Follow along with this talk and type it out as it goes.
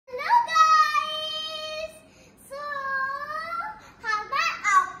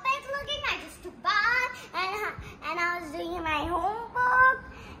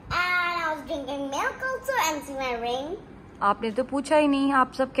आपने तो पूछा ही नहीं,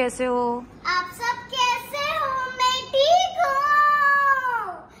 आप सब कैसे हो? आप सब कैसे हो? मैं ठीक हूँ।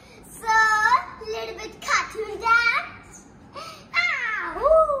 So, little bit cartoon dance.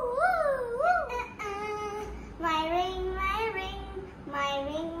 My ring, my ring, my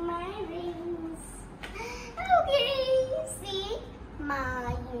ring, my rings. Okay, see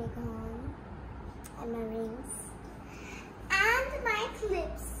my unicorn and my rings and my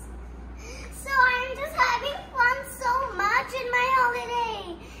clips. So I'm just having fun so much in my holiday,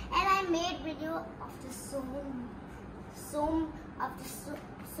 and I made video after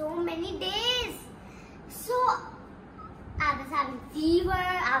so many days. So I was having fever,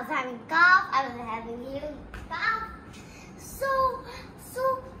 I was having cough, I was having little cough. So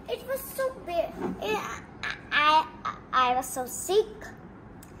it was so bad. I was so sick.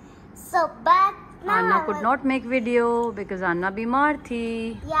 So but. Anna could not make video because Anna बीमार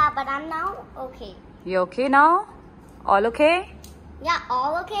थी. Yeah, but I'm now okay. You okay now? All okay? Yeah,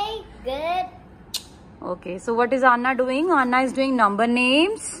 all okay. Good. Okay, so what is Anna doing? Anna is doing number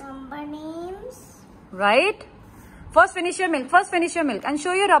names. Number names. Right? First finish your milk. First finish your milk. And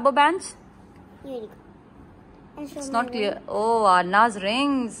show your rubber bands. Here you go. And show It's my not clear. Oh, Anna's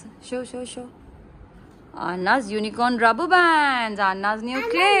rings. Show. Anna's unicorn rubber bands. Anna's new and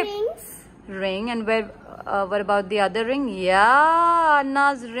clip. my rings. Ring. And what about the other ring? Yeah,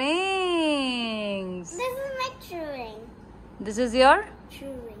 Anna's rings. This is my true ring. This is your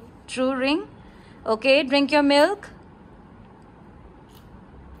True ring. true ring. Okay, drink your milk.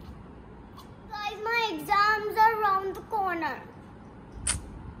 Guys, my exams are around the corner.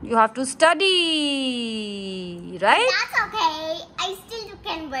 You have to study, right? That's okay. I still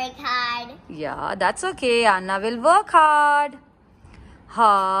can work hard. Yeah, that's okay. Anna will work hard.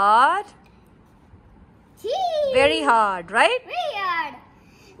 Hard. Gee. Very hard, right? Very hard.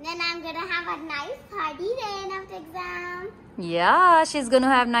 Then I'm gonna have a nice party then after exam. Yeah, she's gonna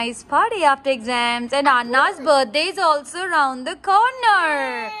have nice party after exams. And Anna's birthday is also around the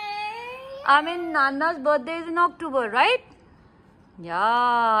corner. I mean, Anna's birthday is in October, right?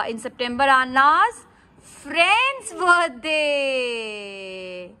 Yeah, in September, Anna's friend's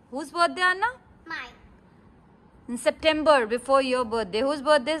birthday. Whose birthday, Anna? Mine. In September, before your birthday. Whose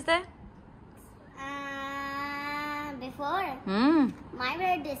birthday is there? Before? My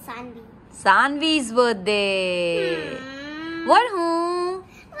birthday is Sanvi. Sanvi's birthday. What who?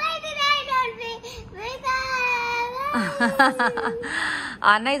 Why did I not wake up?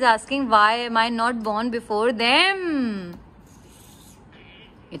 Anna is asking why am I not born before them?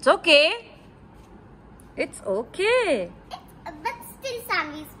 It's okay. It's okay. But still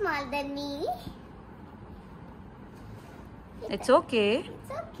Sanvi is smaller than me. It's okay.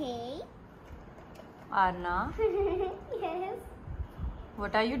 It's okay. Anna, Yes.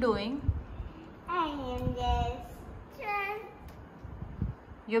 what are you doing? I am just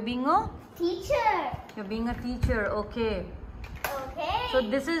You're being a teacher. You're being a teacher. Okay. Okay. So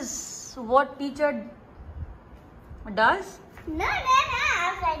this is what teacher does? No,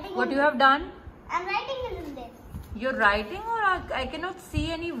 I'm writing. What you have done? I'm writing in this. You're writing, or I cannot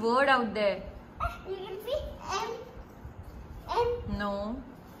see any word out there. You can see M. No.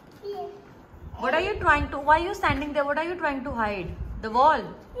 Yeah. What are you trying to? Why are you standing there? What are you trying to hide? The wall.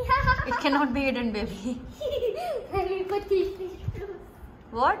 It cannot be hidden, baby. Let me put these tissues.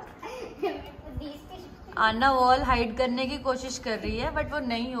 What? Let me put these tissues. Anna wall hide करने की कोशिश कर रही है, but वो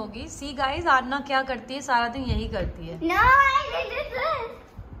नहीं होगी. See guys, Anna क्या करती है? सारा दिन यही करती है. No, I did this.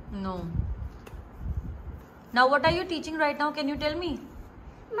 No. Now what are you teaching right now? Can you tell me?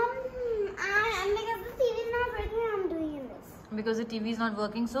 Mom, because the TV is not working, I'm doing this. Because the TV is not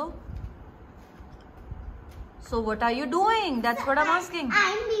working, so? So what are you doing? That's what I'm asking.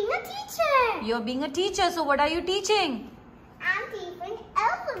 I'm being a teacher. You're being a teacher, so what are you teaching? I'm teaching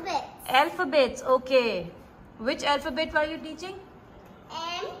alphabets. Alphabets, okay. Which alphabet are you teaching?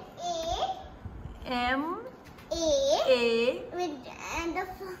 M-A. A. And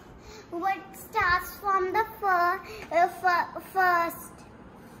what starts from the first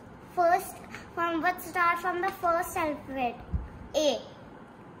from what starts from the first alphabet? A.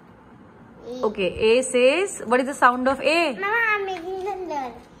 Okay, A says, what is the sound of A? Mama, I'm making them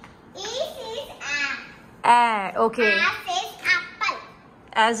learn. A says Okay. A says apple.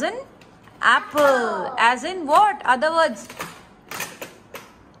 As in apple. As in what? Other words.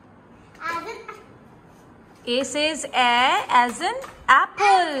 As in A says as in apple.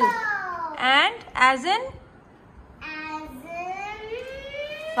 apple. And as in? As in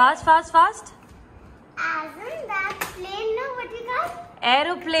Fast. As in that plane, no, what you call?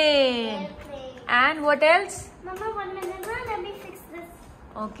 Aeroplane. Airplane. And what else? Mama, 1 minute, let me fix this.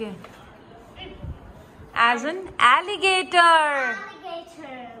 Okay. As an alligator.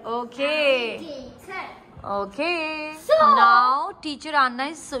 Alligator. Okay. Alligator. Okay. So now teacher Anna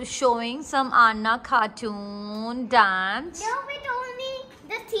is showing some Anna cartoon dance. no, but only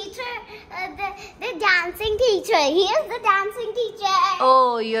the teacher, the dancing teacher. Here's the dancing teacher.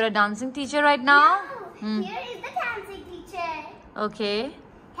 Oh, you're a dancing teacher right now? No, here is the dancing teacher. Okay.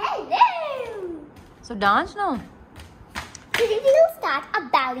 Hello. So dance now. Today we will start a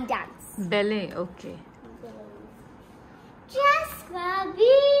belly dance. Ballet. Okay. Just grab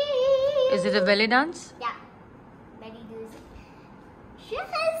it. Is it a belly dance? Yeah. Belly does it.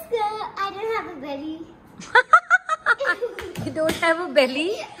 Just grab. I don't have a belly. You don't have a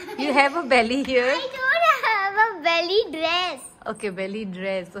belly? You have a belly here? I don't have a belly dress. Okay, belly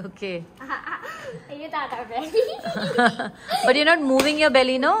dress. Okay. You thought a belly? But you're not moving your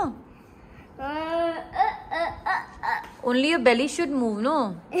belly, no? Only your belly should move,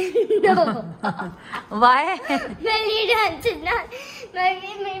 no? No. Why? Belly dance is not.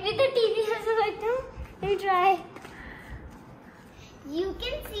 Maybe the TV has a button. Let me try. You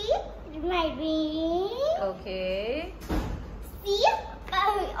can see my ring. Okay. See?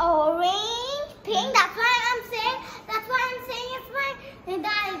 Orange, pink. That's why I'm saying. It's my.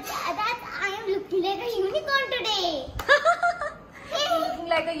 That I am looking like a unicorn today. Looking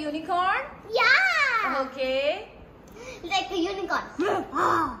like a unicorn? Yeah. Okay. Like a unicorn.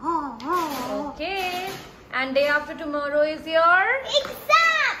 Okay. And day after tomorrow is your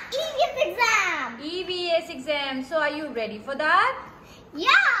Exam. EVS exam. EVS exam. So are you ready for that?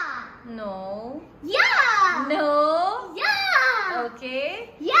 Yeah. No. Yeah. No. Yeah. Okay.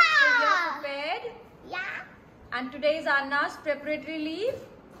 So Yeah. you're prepared? Yeah. And today is Anna's preparatory leave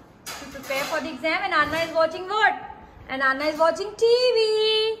to prepare for the exam. And Anna is watching what? And Anna is watching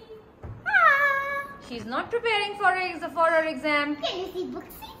TV. She's not preparing for her exam. Can you see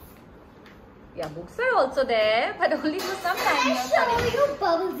books? Yeah, books are also there, but only for some time. Can I you're show studying. you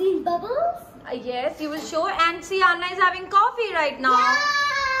bubbles in bubbles? Yes, you will show. And see, Anna is having coffee right now. Yeah,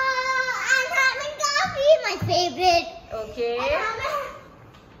 I'm having coffee, my favorite. Okay.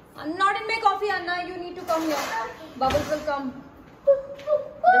 And Not in my coffee, Anna. You need to come here. Bubbles will come.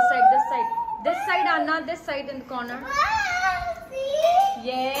 This side, this side. This side, Anna. This side in the corner. see?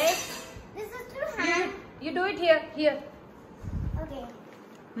 Yes. This is too hard. You do it here. Here. Okay.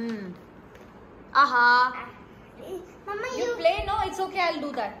 Aha. Mama, You play? No, it's okay. I'll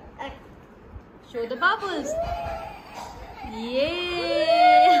do that. Show the bubbles.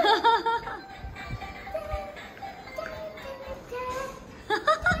 Yay.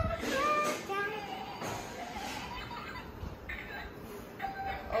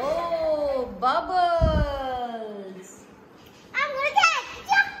 Oh, bubbles. I'm gonna catch.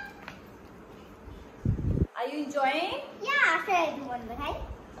 Yeah. Are you enjoying? Yeah, after I do one more time.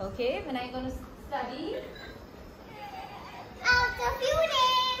 Okay, when are you going to study? After a few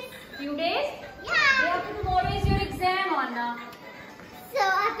days. Few days? Day Yeah. after tomorrow is your exam, Anna. So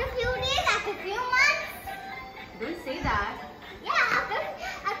after a few days, after a few months. Don't say that. Yeah, after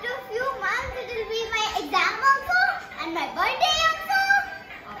a few months, it will be my exam also and my birthday also.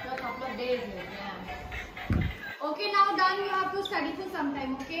 After a couple of days, yeah. Okay, now done. You have to study for some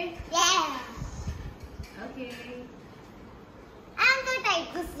time, okay? Yeah. Okay. I'm the type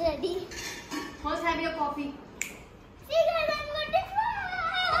to study. First have your coffee. See guys, I'm going to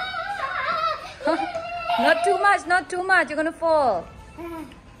fly. Not too much, not too much. You're going to fall.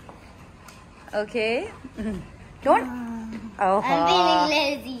 Okay. Don't. Oh, I'm feeling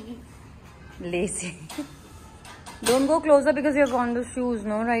lazy. lazy. Don't go closer because you have on the shoes,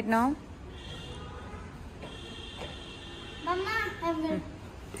 no, right now? Mama, I'm going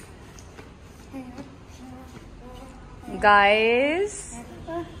Guys.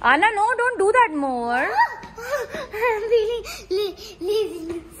 Anna, no, don't do that more. I'm feeling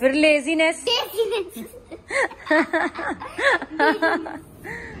lazy. For laziness. Laziness.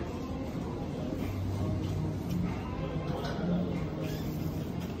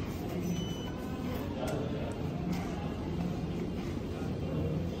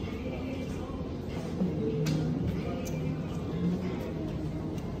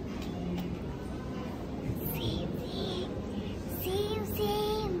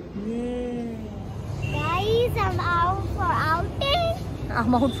 Guys, I'm out for outing.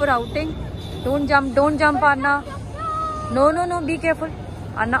 I'm out for outing. Don't jump, Anna. No, be careful.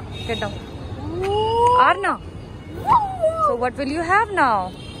 Anna, get down. Arna. So what will you have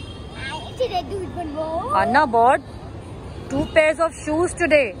now? Should I do it one more? Anna bought 2 pairs of shoes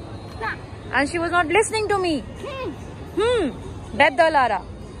today. And she was not listening to me. Bad girl, Ara.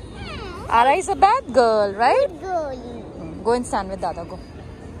 Ara is a bad girl, right? Girl. Go and stand with Dada, go.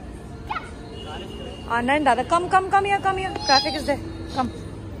 Anna and Dada, come here. Traffic is there. Come.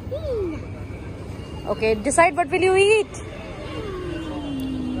 Okay, decide what will you eat?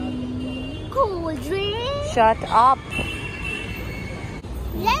 Cold drink. Shut up.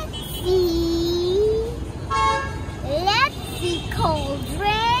 Let's see cold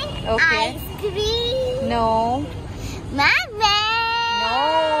drink. Okay. Ice cream. No. Mama. No.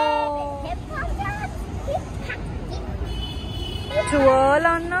 Twirl,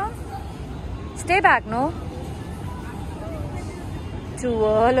 Anna. Stay back, no?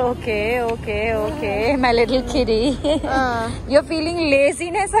 Twirl, okay. My little kitty. You're feeling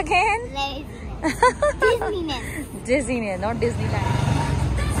laziness again? Disney. Disneyland, not Disneyland.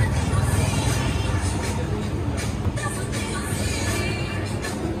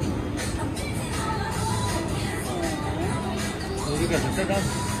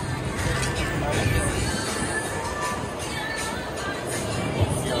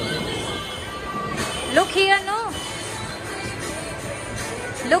 Look here, no?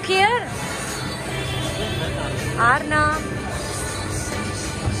 Look here. Arna.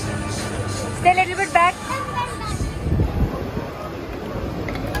 Stay a little bit back.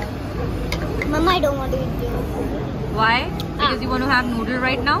 Mama, I don't want to eat this. Why? Because you want to have noodle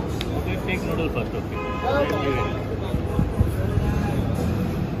right now? Okay, take noodle first, okay. Okay.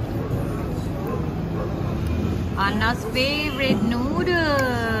 Anna's favorite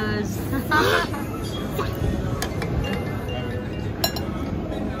noodles.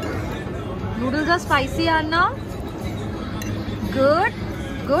 Noodles are spicy, Anna. Good?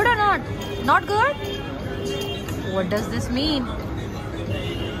 Good or not? Not good? What does this mean?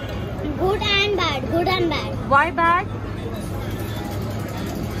 Good and bad. Why bad?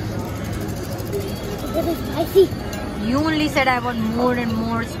 This is spicy. You only said I want more and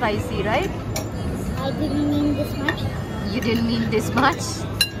more spicy, right? I didn't mean this much. You didn't mean this much.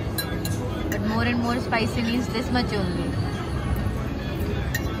 But more and more spicy means this much only.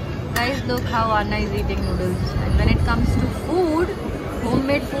 Guys, look how Anna is eating noodles. And when it comes to food,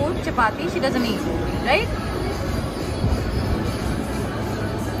 homemade food, chapati, she doesn't eat. Right?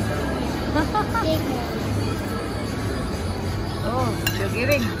 Take more. Oh, you're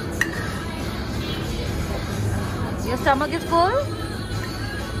giving. Your stomach is full?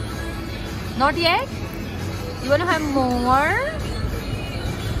 Not yet? You want to have more?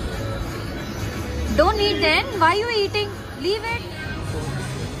 Don't eat then. Why are you eating? Leave it.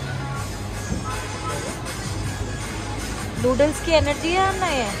 Noodles की energy है ना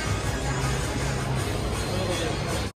ये.